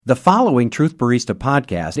The following Truth Barista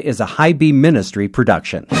podcast is a High Beam Ministry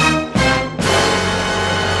production.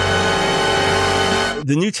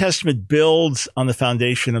 The New Testament builds on the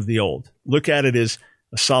foundation of the Old. Look at it as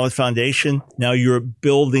a solid foundation. Now you're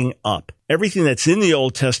building up. Everything that's in the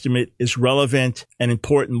Old Testament is relevant and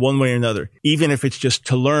important one way or another, even if it's just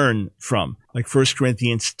to learn from. Like 1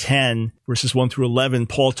 Corinthians 10, verses 1 through 11,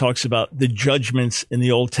 Paul talks about the judgments in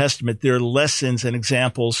the Old Testament. They're lessons and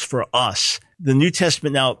examples for us. The New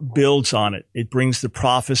Testament now builds on it. It brings the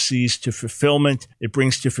prophecies to fulfillment. It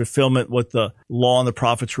brings to fulfillment what the law and the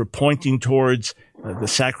prophets were pointing towards, the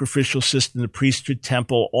sacrificial system, the priesthood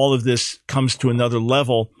temple. All of this comes to another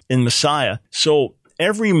level in Messiah. So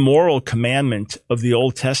every moral commandment of the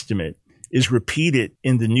Old Testament is repeated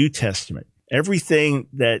in the New Testament. Everything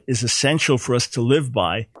that is essential for us to live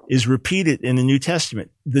by is repeated in the New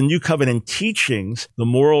Testament. The New Covenant teachings, the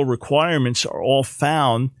moral requirements, are all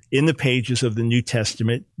found in the pages of the New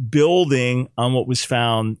Testament, building on what was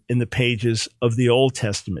found in the pages of the Old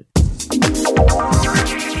Testament.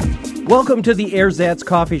 Welcome to the Ersatz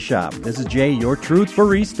Coffee Shop. This is Jay, your Truth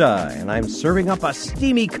Barista, and I'm serving up a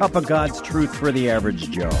steamy cup of God's truth for the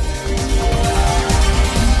average Joe.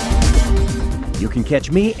 You can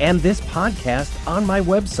catch me and this podcast on my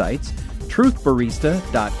websites,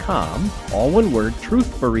 truthbarista.com, all one word,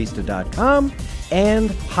 truthbarista.com, and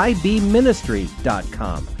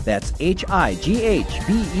highbeamministry.com. That's HIGHBEAM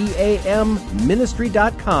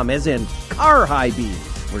ministry.com, as in car high beam.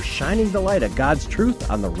 We're shining the light of God's truth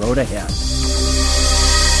on the road ahead.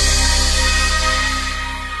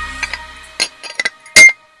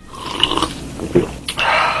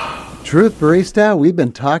 Truth Barista, we've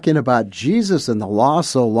been talking about Jesus and the law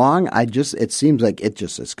so long, it seems like it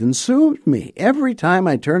just has consumed me. Every time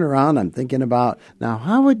I turn around, I'm thinking about, now,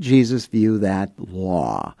 how would Jesus view that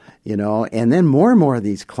law? You know, and then more and more of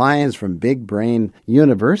these clients from Big Brain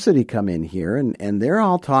University come in here, and they're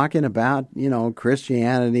all talking about, you know,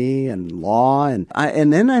 Christianity and law,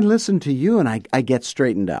 and then I listen to you, and I get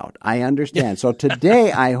straightened out. I understand. So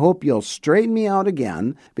today, I hope you'll straighten me out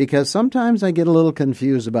again, because sometimes I get a little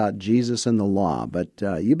confused about Jesus and the law, but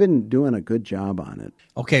you've been doing a good job on it.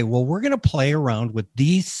 Okay, well, we're going to play around with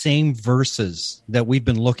these same verses that we've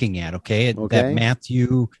been looking at, okay? That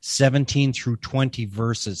Matthew 17 through 20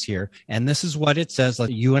 verses here. And this is what it says.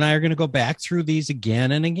 You and I are going to go back through these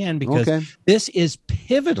again and again, because this is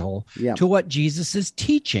pivotal to what Jesus is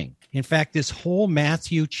teaching. In fact, this whole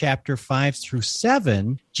Matthew chapter 5 through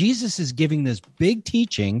 7, Jesus is giving this big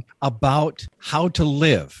teaching about how to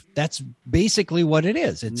live. That's basically what it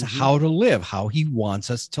is. It's how to live, how he wants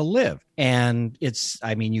us to live. And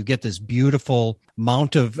you get this beautiful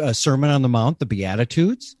Sermon on the Mount, the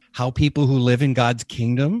Beatitudes, how people who live in God's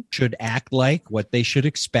kingdom should act like, what they should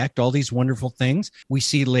expect, all these wonderful things. We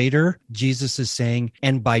see later, Jesus is saying,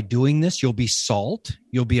 and by doing this, you'll be salt.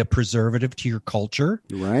 You'll be a preservative to your culture.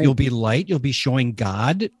 Right. You'll be light. You'll be showing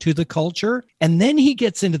God to the culture. And then he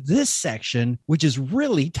gets into this section, which is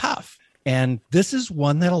really tough. And this is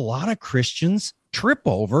one that a lot of Christians trip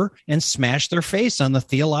over and smash their face on the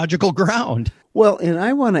theological ground. Well, and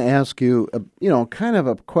I want to ask you, kind of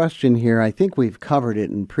a question here. I think we've covered it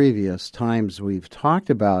in previous times we've talked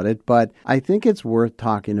about it, but I think it's worth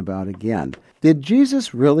talking about again. Did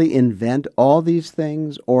Jesus really invent all these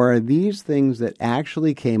things, or are these things that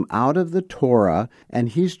actually came out of the Torah, and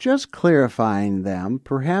he's just clarifying them,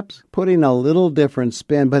 perhaps putting a little different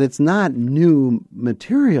spin, but it's not new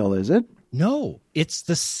material, is it? No, it's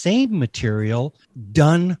the same material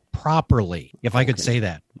done properly, if I could say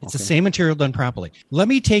that. It's the same material done properly. Let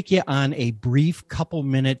me take you on a brief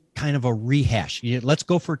couple-minute kind of a rehash. Let's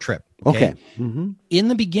go for a trip. Okay. Mm-hmm. In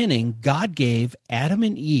the beginning, God gave Adam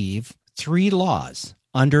and Eve 3 laws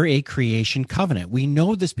under a creation covenant. We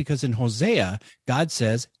know this because in Hosea, God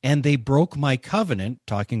says, and they broke my covenant,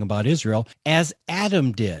 talking about Israel, as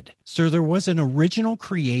Adam did. So there was an original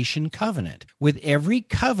creation covenant. With every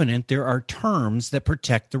covenant, there are terms that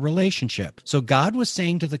protect the relationship. So God was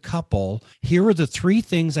saying to the couple, here are the 3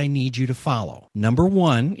 things I need you to follow. Number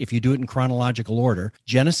 1, if you do it in chronological order,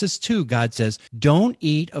 Genesis 2, God says, don't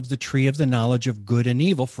eat of the tree of the knowledge of good and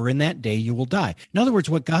evil, for in that day you will die. In other words,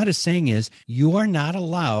 what God is saying is, you are not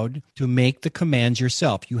allowed to make the commands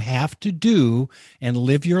yourself. You have to do and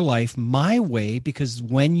live your life my way, because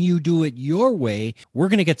when you do it your way, we're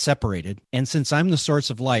going to get separated. And since I'm the source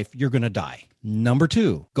of life, you're going to die. Number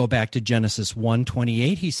 2, go back to Genesis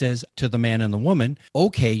 1:28. He says to the man and the woman,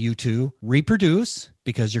 okay, you two reproduce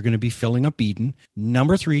because you're going to be filling up Eden.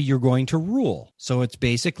 Number 3, you're going to rule. So it's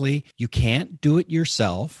basically you can't do it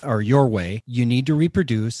yourself or your way. You need to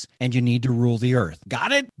reproduce and you need to rule the earth.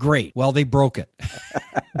 Got it? Great. Well, they broke it.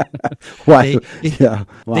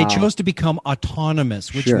 They chose to become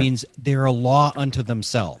autonomous, which means they're a law unto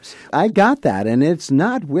themselves. I got that. And it's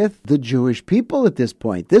not with the Jewish people at this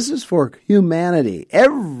point. This is for humanity,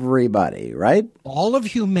 everybody, right? All of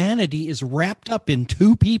humanity is wrapped up in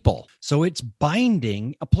 2 people. So it's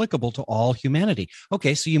binding, applicable to all humanity.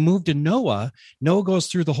 Okay, so you move to Noah. Noah goes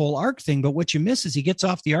through the whole ark thing, but what you miss is he gets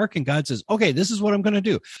off the ark and God says, okay, this is what I'm going to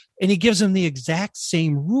do. And he gives him the exact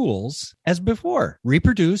same rules as before.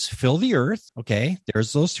 Reproduce, fill the earth. Okay,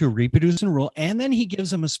 there's those 2, reproduce and rule. And then he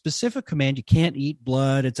gives him a specific command. You can't eat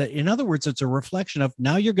blood. In other words, it's a reflection of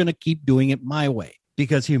now you're going to keep doing it my way.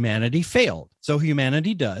 Because humanity failed. So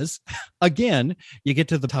humanity does. Again, you get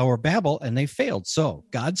to the Tower of Babel and they failed. So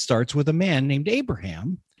God starts with a man named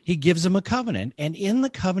Abraham. He gives him a covenant. And in the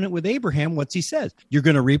covenant with Abraham, what's he says? You're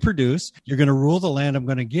going to reproduce. You're going to rule the land I'm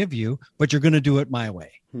going to give you, but you're going to do it my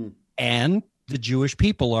way. And the Jewish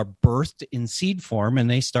people are birthed in seed form and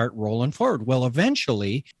they start rolling forward. Well,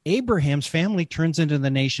 eventually, Abraham's family turns into the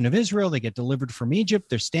nation of Israel. They get delivered from Egypt.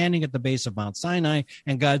 They're standing at the base of Mount Sinai.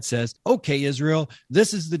 And God says, okay, Israel,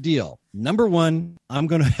 this is the deal. Number 1, I'm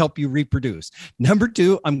going to help you reproduce. Number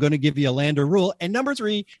 2, I'm going to give you a land to rule. And number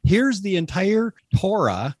 3, here's the entire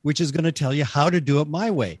Torah, which is going to tell you how to do it my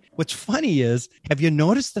way. What's funny is, have you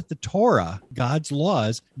noticed that the Torah, God's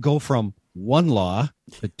laws, go from 1 law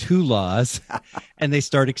to 2 laws, and they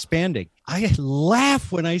start expanding? I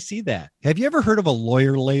laugh when I see that. Have you ever heard of a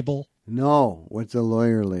lawyer label? No. What's a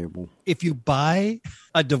lawyer label? If you buy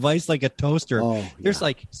a device like a toaster, there's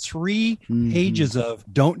like 3 pages of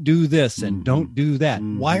don't do this and don't do that.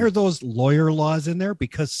 Why are those lawyer laws in there?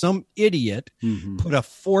 Because some idiot put a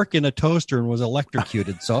fork in a toaster and was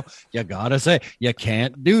electrocuted. So you got to say, you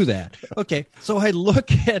can't do that. Okay, so I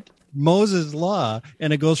look at Moses' law,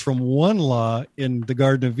 and it goes from 1 law in the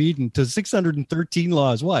Garden of Eden to 613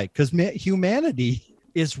 laws. Why? Because humanity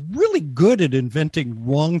is really good at inventing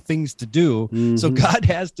wrong things to do. So God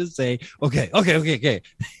has to say, okay.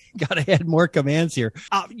 Got to add more commands here.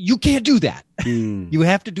 You can't do that. You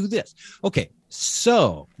have to do this. Okay,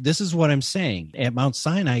 so this is what I'm saying. At Mount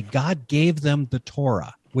Sinai, God gave them the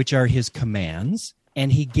Torah, which are his commands. And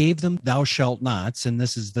he gave them thou shalt nots, and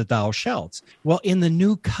this is the thou shalts. Well, in the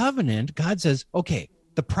new covenant, God says, okay,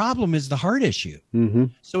 the problem is the heart issue.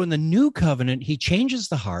 So in the new covenant, he changes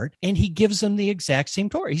the heart and he gives them the exact same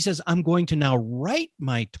Torah. He says, I'm going to now write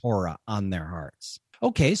my Torah on their hearts.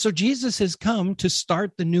 Okay, so Jesus has come to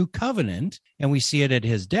start the new covenant, and we see it at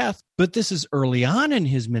his death, but this is early on in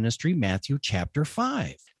his ministry, Matthew chapter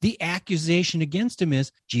 5. The accusation against him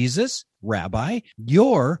is, Jesus, Rabbi,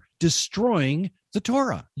 you're destroying the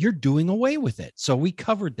Torah. You're doing away with it. So we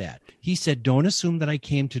covered that. He said, don't assume that I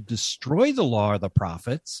came to destroy the law or the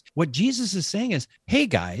prophets. What Jesus is saying is, hey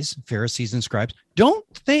guys, Pharisees and scribes, don't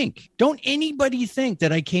anybody think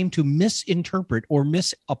that I came to misinterpret or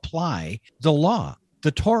misapply the law,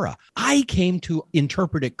 the Torah. I came to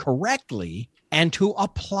interpret it correctly and to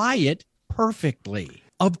apply it perfectly.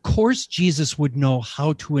 Of course, Jesus would know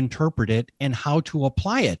how to interpret it and how to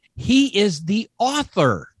apply it. He is the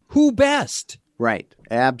author. Who best? Right.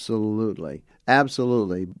 Absolutely.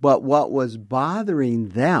 Absolutely. But what was bothering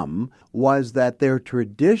them was that their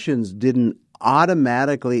traditions didn't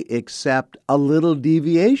automatically accept a little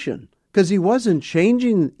deviation, because he wasn't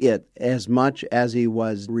changing it as much as he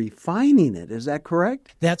was refining it. Is that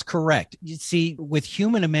correct? That's correct. You see, with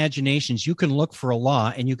human imaginations, you can look for a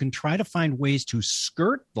law and you can try to find ways to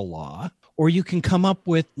skirt the law, or you can come up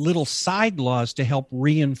with little side laws to help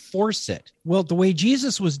reinforce it. Well, the way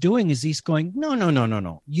Jesus was doing is he's going,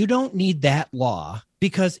 no. You don't need that law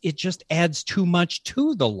because it just adds too much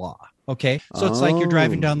to the law. Okay, so it's like you're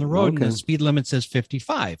driving down the road and the speed limit says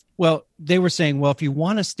 55. Well, they were saying, well, if you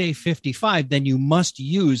want to stay 55, then you must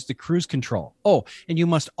use the cruise control. Oh, and you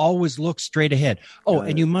must always look straight ahead. Oh,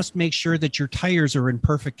 and you must make sure that your tires are in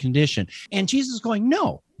perfect condition. And Jesus is going,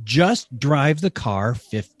 no, just drive the car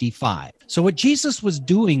 55. So what Jesus was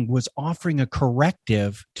doing was offering a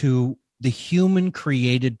corrective to the human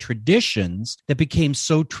created traditions that became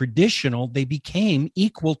so traditional, they became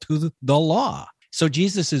equal to the law. So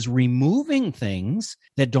Jesus is removing things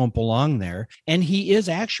that don't belong there, and he is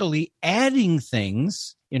actually adding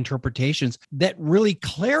things, interpretations, that really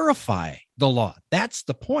clarify the law. That's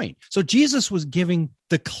the point. So Jesus was giving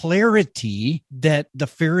the clarity that the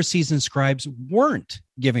Pharisees and scribes weren't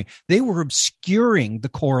giving. They were obscuring the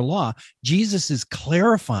core law. Jesus is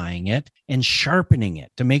clarifying it and sharpening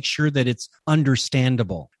it to make sure that it's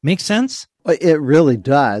understandable. Make sense? It really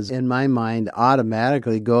does. In my mind,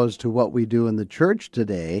 automatically goes to what we do in the church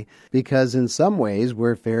today, because in some ways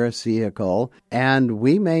we're Pharisaical and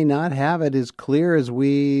we may not have it as clear as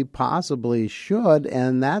we possibly should.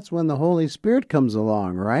 And that's when the Holy Spirit comes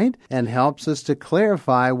along, right? And helps us to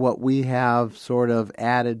clarify what we have sort of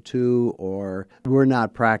added to or we're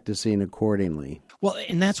not practicing accordingly. Well,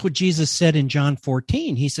 and that's what Jesus said in John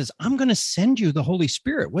 14. He says, I'm going to send you the Holy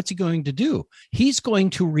Spirit. What's he going to do? He's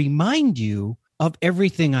going to remind you of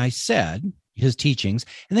everything I said, his teachings.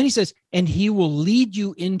 And then he says, and he will lead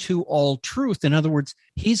you into all truth. In other words,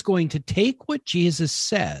 he's going to take what Jesus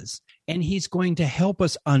says and he's going to help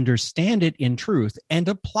us understand it in truth and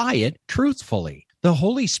apply it truthfully. The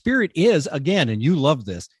Holy Spirit is, again, and you love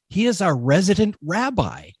this, he is our resident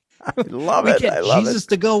rabbi. I love it. I love Jesus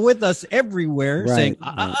to go with us everywhere, right, saying,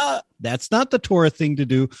 that's not the Torah thing to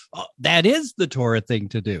do. That is the Torah thing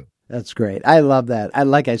to do. That's great. I love that.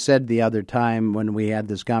 Like I said the other time when we had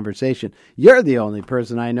this conversation, you're the only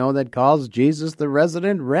person I know that calls Jesus the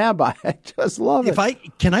resident rabbi. I just love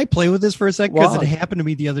it. Can I play with this for a second? Because it happened to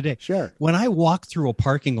me the other day. Sure. When I walk through a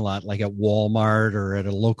parking lot, like at Walmart or at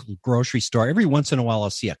a local grocery store, every once in a while I'll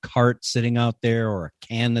see a cart sitting out there or a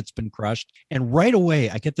can that's been crushed. And right away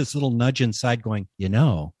I get this little nudge inside going,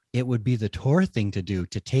 it would be the Torah thing to do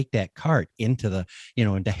to take that cart into the,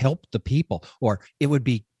 and to help the people. Or it would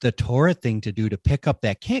be the Torah thing to do to pick up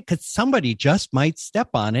that can, because somebody just might step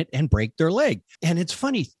on it and break their leg. And it's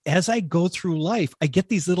funny, as I go through life, I get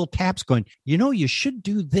these little taps going, you should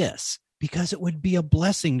do this because it would be a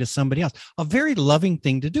blessing to somebody else, a very loving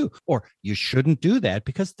thing to do. Or you shouldn't do that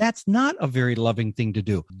because that's not a very loving thing to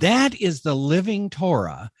do. That is the living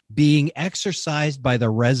Torah being exercised by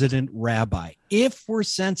the resident rabbi. If we're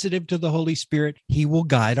sensitive to the Holy Spirit, he will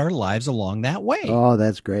guide our lives along that way. Oh,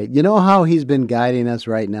 that's great. You know how he's been guiding us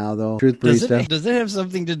right now, though? Truth Barista? Does it have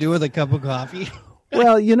something to do with a cup of coffee?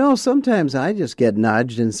 Well, sometimes I just get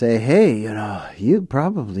nudged and say, hey, you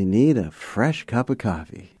probably need a fresh cup of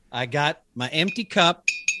coffee. I got my empty cup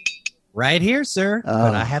right here, sir.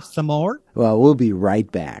 But I have some more. Well, we'll be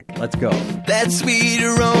right back. Let's go. That sweet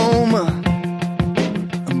aroma,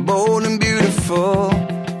 bold and beautiful,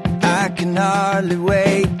 I can hardly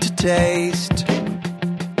wait to taste.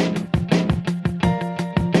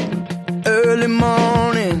 Early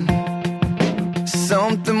morning,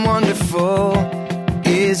 something wonderful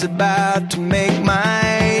is about to make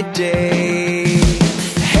my day.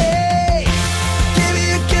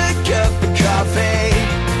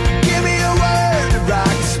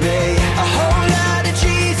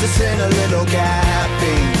 And a little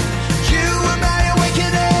caffeine. You and my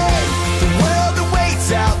awakening, the world that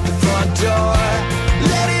waits out the front door.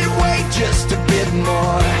 Let it wait just a bit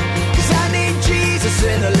more, 'cause I need Jesus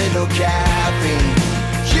and a little caffeine.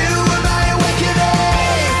 You and my awakening.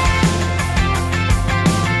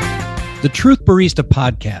 The Truth Barista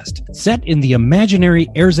Podcast, set in the imaginary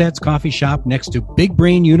Ersatz coffee shop next to Big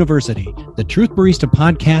Brain University. The Truth Barista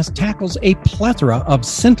Podcast tackles a plethora of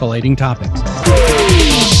scintillating topics.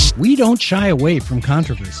 We don't shy away from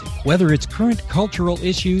controversy, whether it's current cultural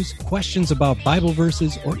issues, questions about Bible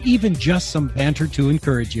verses, or even just some banter to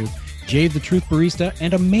encourage you. Jay the Truth Barista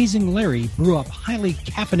and Amazing Larry brew up highly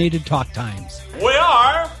caffeinated talk times. We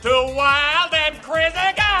are two wild and crazy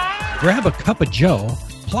guys. Grab a cup of Joe,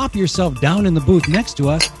 plop yourself down in the booth next to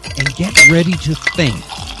us, and get ready to think.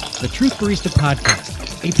 The Truth Barista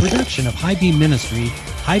Podcast, a production of High Beam Ministry,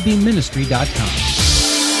 highbeamministry.com.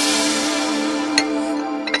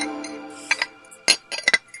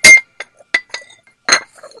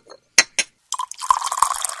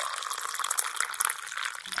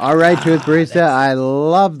 All right, Truth Barista, I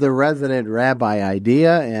love the resident rabbi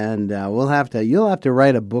idea, and you'll have to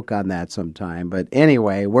write a book on that sometime. But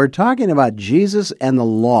anyway, we're talking about Jesus and the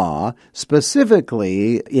law,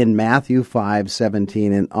 specifically in Matthew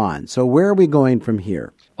 5:17 and on. So where are we going from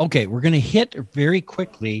here? Okay, we're going to hit very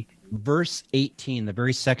quickly verse 18, the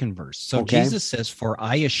very second verse. So okay. Jesus says, "For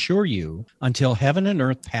I assure you, until heaven and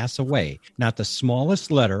earth pass away, not the smallest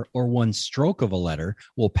letter or one stroke of a letter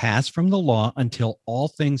will pass from the law until all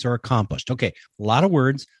things are accomplished." Okay, a lot of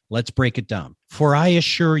words. Let's break it down. For I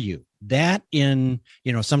assure you. That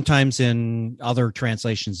sometimes in other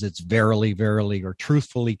translations, it's verily, verily, or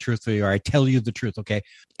truthfully, truthfully, or I tell you the truth. Okay.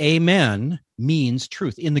 Amen means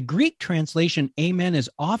truth. In the Greek translation, amen is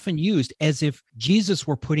often used as if Jesus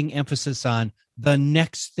were putting emphasis on the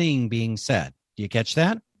next thing being said. Do you catch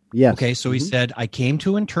that? Yes. Okay, so he said, I came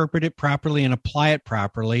to interpret it properly and apply it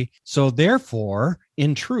properly. So therefore,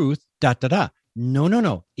 in truth, ...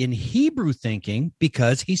 No. In Hebrew thinking,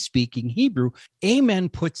 because he's speaking Hebrew, amen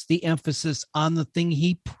puts the emphasis on the thing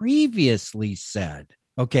he previously said.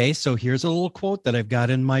 Okay, so here's a little quote that I've got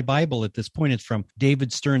in my Bible at this point. It's from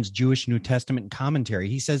David Stern's Jewish New Testament commentary.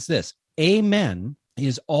 He says this, amen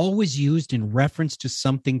is always used in reference to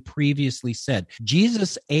something previously said.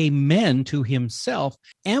 Jesus, amen to himself,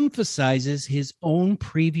 emphasizes his own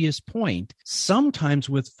previous point, sometimes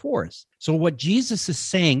with force. So what Jesus is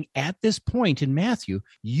saying at this point in Matthew,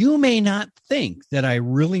 you may not think that I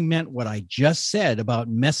really meant what I just said about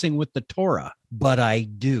messing with the Torah, but I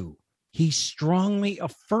do. He strongly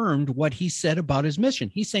affirmed what he said about his mission.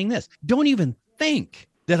 He's saying this, don't even think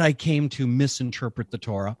that I came to misinterpret the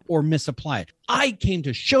Torah or misapply it. I came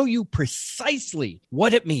to show you precisely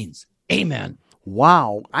what it means. Amen.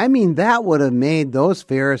 Wow. I mean, that would have made those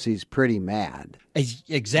Pharisees pretty mad.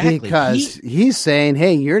 Exactly. Because he's saying,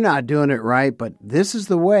 hey, you're not doing it right, but this is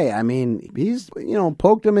the way. I mean, he's,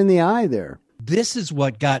 poked him in the eye there. This is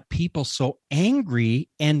what got people so angry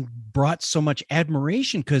and brought so much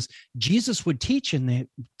admiration, because Jesus would teach and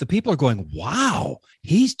the people are going, wow,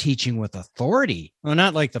 he's teaching with authority. Well,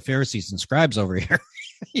 not like the Pharisees and scribes over here.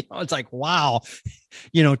 It's like, wow,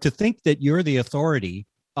 to think that you're the authority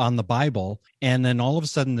on the Bible, and then all of a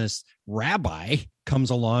sudden this rabbi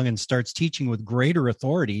comes along and starts teaching with greater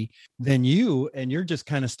authority than you, and you're just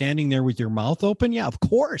kind of standing there with your mouth open. Yeah, of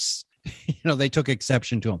course. They took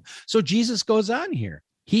exception to him. So Jesus goes on here.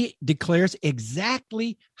 He declares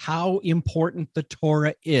exactly how important the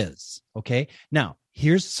Torah is. Okay. Now,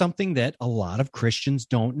 here's something that a lot of Christians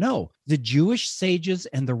don't know. The Jewish sages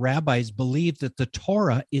and the rabbis believed that the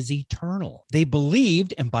Torah is eternal. They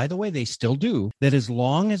believed, and by the way, they still do, that as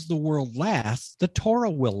long as the world lasts, the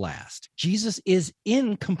Torah will last. Jesus is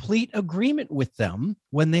in complete agreement with them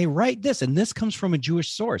when they write this. And this comes from a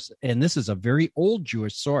Jewish source. And this is a very old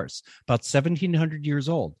Jewish source, about 1700 years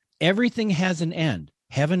old. Everything has an end.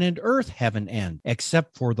 Heaven and earth have an end,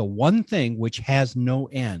 except for the one thing which has no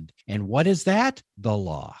end. And what is that? The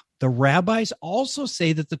law. The rabbis also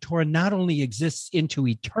say that the Torah not only exists into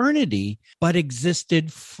eternity, but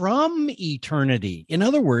existed from eternity. In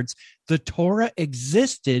other words, the Torah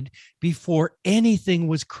existed before anything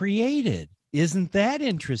was created. Isn't that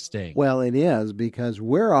interesting? Well, it is, because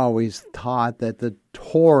we're always taught that the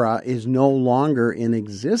Torah is no longer in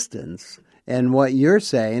existence. And what you're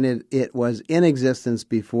saying, it was in existence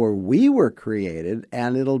before we were created,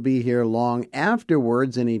 and it'll be here long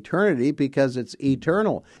afterwards in eternity because it's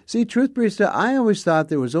eternal. See, Truth Barista, I always thought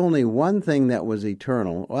there was only one thing that was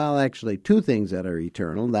eternal. Well, actually, two things that are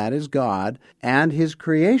eternal. That is God, and his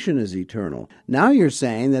creation is eternal. Now you're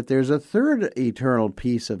saying that there's a third eternal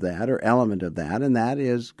piece of that, or element of that, and that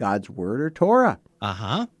is God's Word or Torah.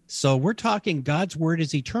 Uh-huh. So we're talking God's word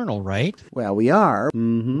is eternal, right? Well, we are.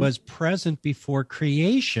 Mm-hmm. Was present before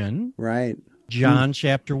creation. Right. John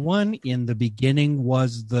chapter 1, in the beginning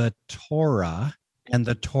was the Torah, and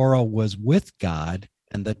the Torah was with God,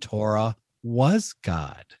 and the Torah was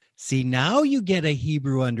God. See, now you get a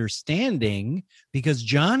Hebrew understanding, because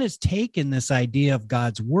John has taken this idea of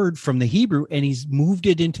God's word from the Hebrew and he's moved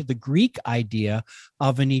it into the Greek idea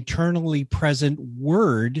of an eternally present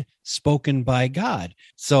word spoken by God.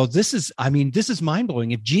 So this is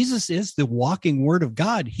mind-blowing. If Jesus is the walking word of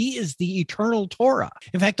God, he is the eternal Torah.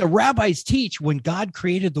 In fact, the rabbis teach when God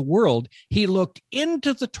created the world, he looked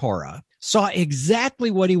into the Torah, saw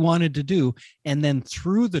exactly what he wanted to do, and then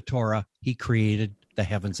through the Torah, he created the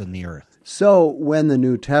heavens and the earth. So when the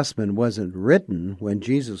New Testament wasn't written, when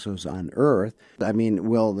Jesus was on earth,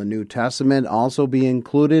 will the New Testament also be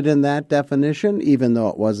included in that definition, even though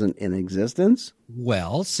it wasn't in existence?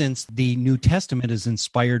 Well, since the New Testament is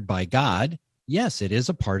inspired by God, yes, it is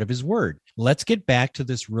a part of his word. Let's get back to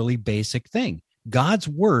this really basic thing. God's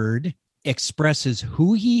word expresses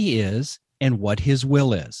who he is and what his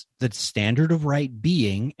will is, the standard of right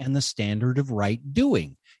being and the standard of right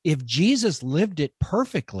doing. If Jesus lived it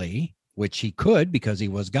perfectly, which he could because he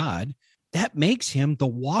was God, that makes him the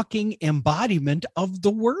walking embodiment of the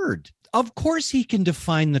word. Of course, he can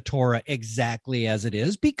define the Torah exactly as it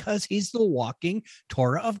is because he's the walking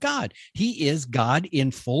Torah of God. He is God in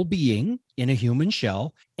full being in a human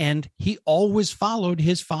shell, and he always followed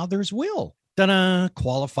his Father's will.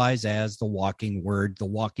 Qualifies as the walking word, the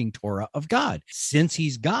walking Torah of God. Since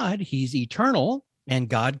he's God, he's eternal. And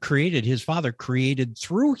God created, his Father created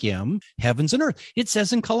through him heavens and earth. It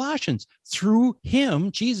says in Colossians, through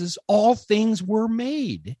him, Jesus, all things were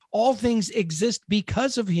made. All things exist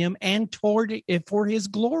because of him and for his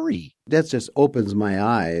glory. That just opens my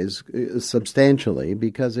eyes substantially,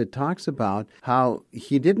 because it talks about how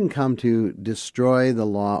he didn't come to destroy the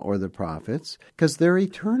law or the prophets because they're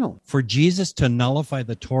eternal. For Jesus to nullify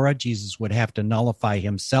the Torah, Jesus would have to nullify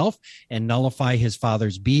himself and nullify his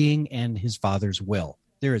Father's being and his Father's will.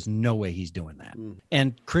 There is no way he's doing that.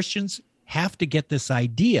 And Christians have to get this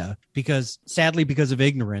idea, because sadly, because of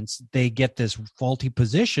ignorance, they get this faulty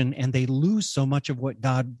position and they lose so much of what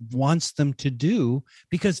God wants them to do,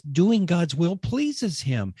 because doing God's will pleases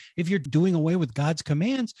him. If you're doing away with God's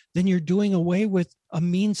commands, then you're doing away with a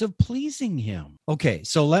means of pleasing him. Okay,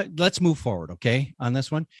 so let's move forward, okay, on this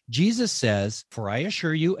one. Jesus says, for I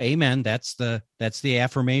assure you, amen, that's the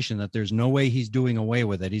affirmation that there's no way he's doing away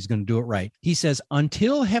with it. He's going to do it right. He says,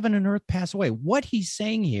 until heaven and earth pass away. What he's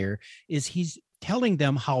saying here is he's telling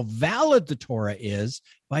them how valid the Torah is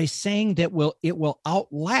by saying that it will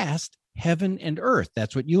outlast heaven and earth.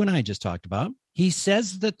 That's what you and I just talked about. He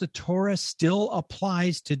says that the Torah still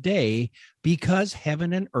applies today because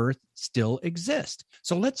heaven and earth still exist.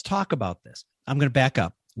 So let's talk about this. I'm going to back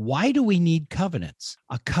up. Why do we need covenants?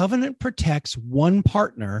 A covenant protects one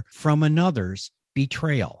partner from another's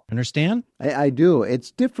betrayal. Understand? I do.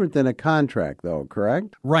 It's different than a contract, though,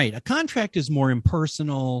 correct? Right. A contract is more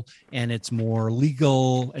impersonal and it's more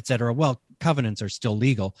legal, etc. Well, covenants are still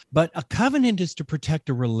legal, but a covenant is to protect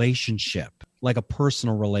a relationship, like a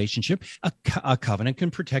personal relationship. A covenant can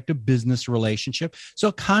protect a business relationship. So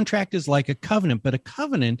a contract is like a covenant, but a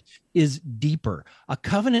covenant is deeper. A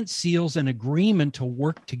covenant seals an agreement to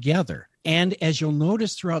work together. And as you'll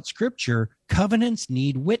notice throughout Scripture, covenants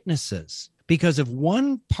need witnesses. Because if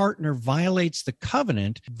one partner violates the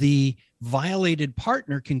covenant, the violated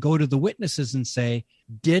partner can go to the witnesses and say,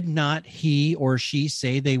 did not he or she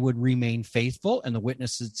say they would remain faithful? And the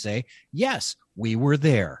witnesses say, yes, we were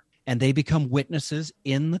there. And they become witnesses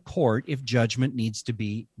in the court if judgment needs to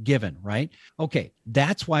be given, right? Okay,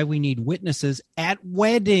 that's why we need witnesses at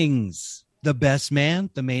weddings. The best man,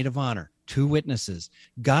 the maid of honor. 2 witnesses.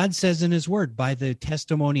 God says in his word, by the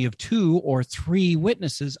testimony of 2 or 3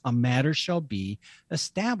 witnesses, a matter shall be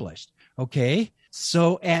established. Okay,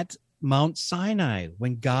 so at Mount Sinai,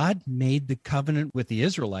 when God made the covenant with the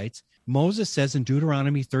Israelites, Moses says in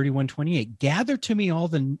Deuteronomy 31:28, gather to me all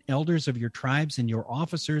the elders of your tribes and your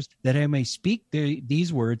officers, that I may speak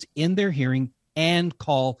these words in their hearing and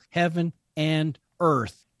call heaven and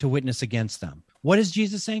earth to witness against them. What is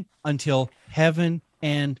Jesus saying? Until heaven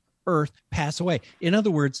and earth pass away. In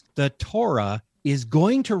other words, the Torah is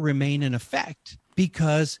going to remain in effect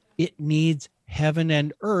because it needs heaven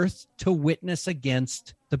and earth to witness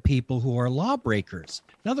against the people who are lawbreakers.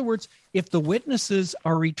 In other words, if the witnesses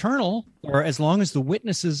are eternal, or as long as the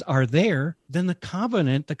witnesses are there, then the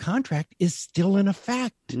covenant, the contract, is still in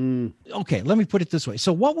effect. Okay, let me put it this way.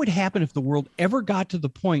 So what would happen if the world ever got to the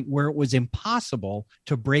point where it was impossible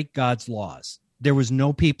to break God's laws? There was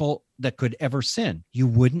no people that could ever sin. You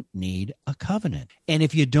wouldn't need a covenant. And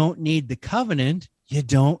if you don't need the covenant, you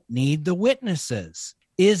don't need the witnesses.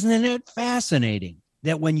 Isn't it fascinating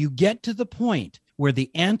that when you get to the point where the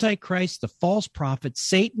Antichrist, the false prophet,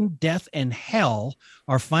 Satan, death, and hell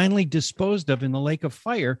are finally disposed of in the lake of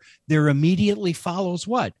fire, there immediately follows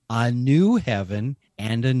what? A new heaven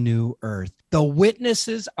and a new earth. The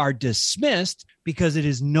witnesses are dismissed because it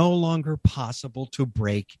is no longer possible to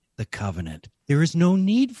break the covenant. There is no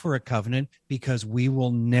need for a covenant because we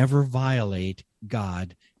will never violate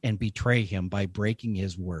God and betray him by breaking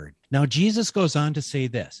his word. Now, Jesus goes on to say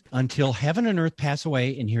this, until heaven and earth pass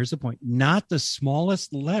away, and here's the point, not the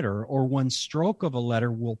smallest letter or one stroke of a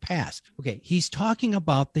letter will pass. Okay, he's talking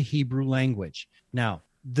about the Hebrew language. Now,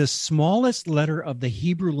 the smallest letter of the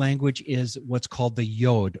Hebrew language is what's called the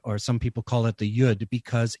yod, or some people call it the yud,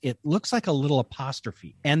 because it looks like a little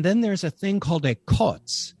apostrophe. And then there's a thing called a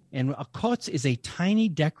kotz. And a kotz is a tiny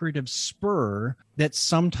decorative spur that's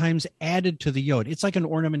sometimes added to the yod. It's like an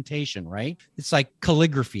ornamentation, right? It's like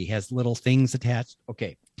calligraphy, has little things attached.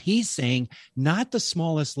 Okay, he's saying not the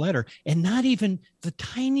smallest letter and not even the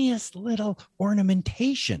tiniest little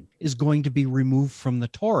ornamentation is going to be removed from the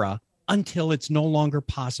Torah until it's no longer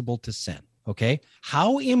possible to sin. Okay,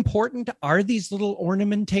 how important are these little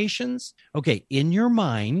ornamentations? Okay, in your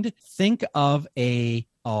mind, think of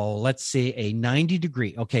let's say a 90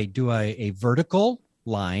 degree. Okay, do a vertical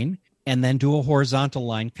line and then do a horizontal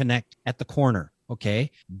line, connect at the corner. Okay,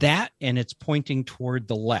 that, and it's pointing toward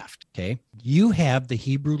the left. Okay, you have the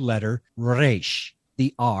Hebrew letter resh,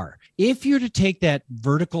 the R. If you're to take that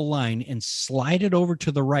vertical line and slide it over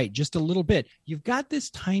to the right just a little bit, you've got this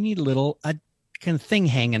tiny little kind of thing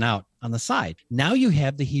hanging out on the side. Now you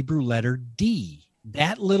have the Hebrew letter D.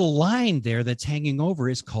 That little line there that's hanging over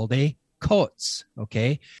is called a kots,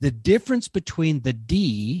 okay? The difference between the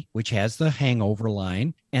D, which has the hangover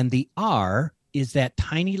line, and the R is that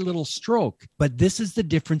tiny little stroke. But this is the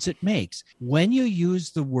difference it makes. When you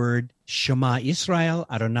use the word Shema Israel,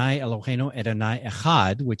 Adonai Eloheinu, Adonai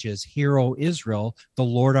Echad, which is Hear, O Israel, the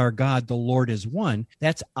Lord our God, the Lord is one.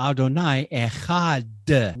 That's Adonai Echad,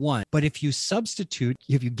 one. But if you substitute,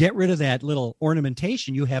 if you get rid of that little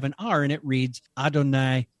ornamentation, you have an R and it reads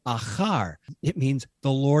Adonai Achar. It means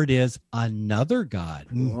the Lord is another God.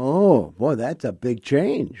 Oh, boy, that's a big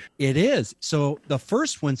change. It is. So the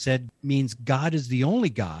first one means God is the only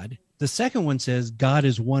God. The second one says God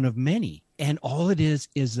is one of many. And all it is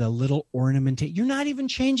a little ornamentation. You're not even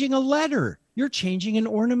changing a letter. You're changing an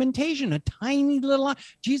ornamentation, a tiny little.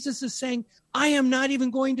 Jesus is saying, I am not even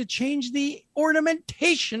going to change the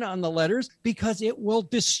ornamentation on the letters because it will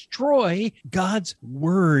destroy God's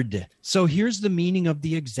word. So here's the meaning of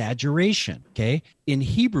the exaggeration, okay? In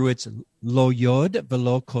Hebrew, it's lo yod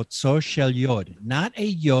velo kotso shel yod. Not a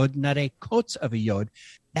yod, not a kotz of a yod.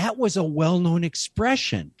 That was a well-known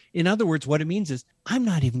expression. In other words, what it means is, I'm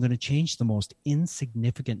not even going to change the most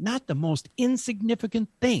insignificant, not the most insignificant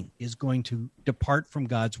thing is going to depart from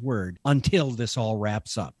God's word until this all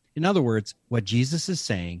wraps up. In other words, what Jesus is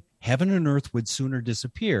saying, heaven and earth would sooner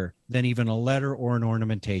disappear than even a letter or an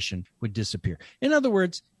ornamentation would disappear. In other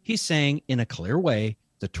words, he's saying in a clear way,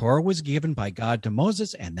 the Torah was given by God to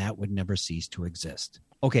Moses, and that would never cease to exist.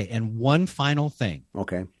 Okay, and one final thing.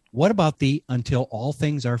 Okay. What about the until all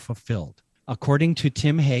things are fulfilled? According to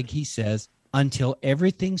Tim Hegg, he says, until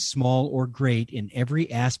everything small or great in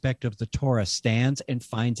every aspect of the Torah stands and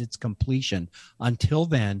finds its completion, until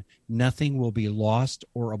then, nothing will be lost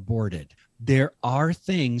or aborted. There are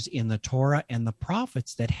things in the Torah and the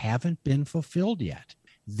prophets that haven't been fulfilled yet.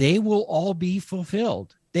 They will all be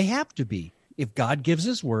fulfilled. They have to be. If God gives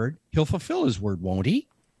his word, he'll fulfill his word, won't he?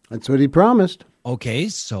 That's what he promised. Okay,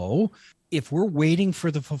 so if we're waiting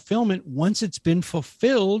for the fulfillment, once it's been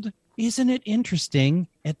fulfilled, isn't it interesting?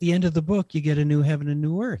 At the end of the book, you get a new heaven and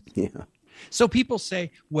new earth. Yeah. So people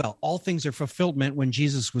say, well, all things are fulfilled meant when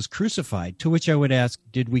Jesus was crucified, to which I would ask,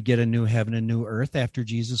 did we get a new heaven and new earth after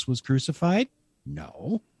Jesus was crucified?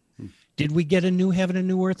 No. Did we get a new heaven and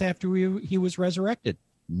new earth after he was resurrected?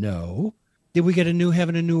 No. Did we get a new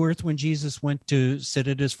heaven and new earth when Jesus went to sit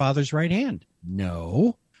at his Father's right hand?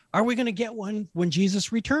 No. Are we going to get one when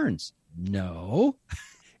Jesus returns? No.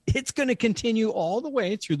 It's going to continue all the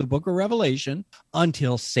way through the book of Revelation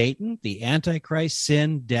until Satan, the Antichrist,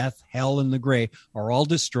 sin, death, hell, and the grave are all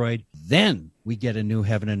destroyed. Then we get a new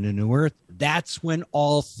heaven and a new earth. That's when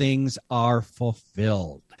all things are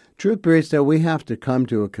fulfilled. Truth Barista, we have to come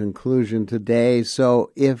to a conclusion today.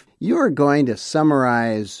 So if you are going to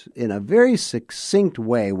summarize in a very succinct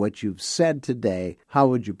way what you've said today, how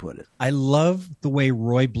would you put it? I love the way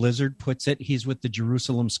Roy Blizzard puts it. He's with the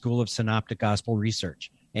Jerusalem School of Synoptic Gospel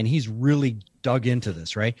Research, and he's really dug into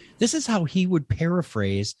this, right? This is how he would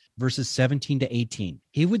paraphrase verses 17 to 18.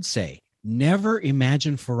 He would say, never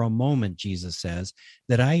imagine for a moment, Jesus says,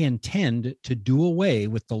 that I intend to do away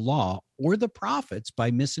with the law or the prophets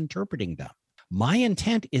by misinterpreting them. My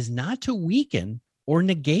intent is not to weaken or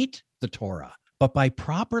negate the Torah, but by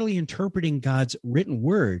properly interpreting God's written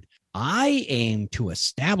word, I aim to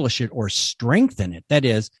establish it or strengthen it. That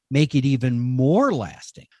is, make it even more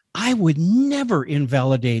lasting. I would never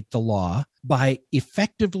invalidate the law by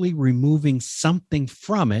effectively removing something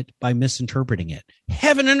from it by misinterpreting it.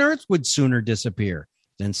 Heaven and earth would sooner disappear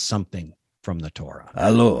than something from the Torah.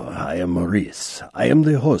 Hello, I am Maurice. I am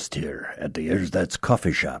the host here at the Erzatz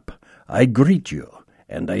Coffee Shop. I greet you,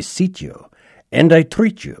 and I seat you, and I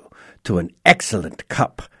treat you to an excellent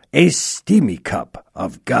cup, a steamy cup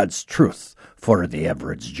of God's truth for the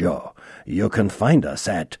average Joe. You can find us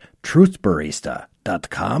at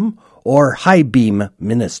truthbarista.com or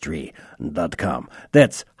highbeamministry.com.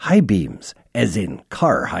 That's high beams, as in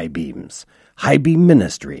car high beams.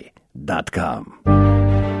 highbeamministry.com.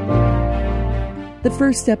 The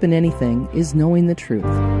first step in anything is knowing the truth.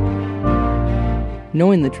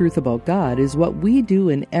 Knowing the truth about God is what we do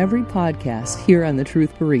in every podcast here on The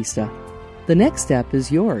Truth Barista. The next step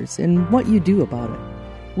is yours and what you do about it.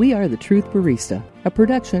 We are The Truth Barista, a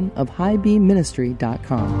production of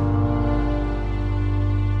highbeamministry.com.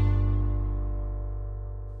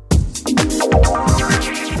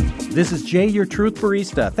 This is Jay, your Truth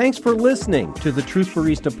Barista. Thanks for listening to the Truth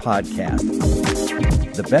Barista podcast.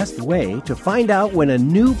 The best way to find out when a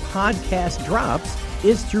new podcast drops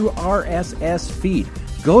is through RSS feed.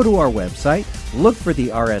 Go to our website, look for the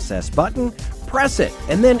RSS button, press it,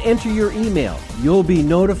 and then enter your email. You'll be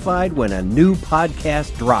notified when a new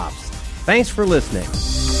podcast drops. Thanks for listening.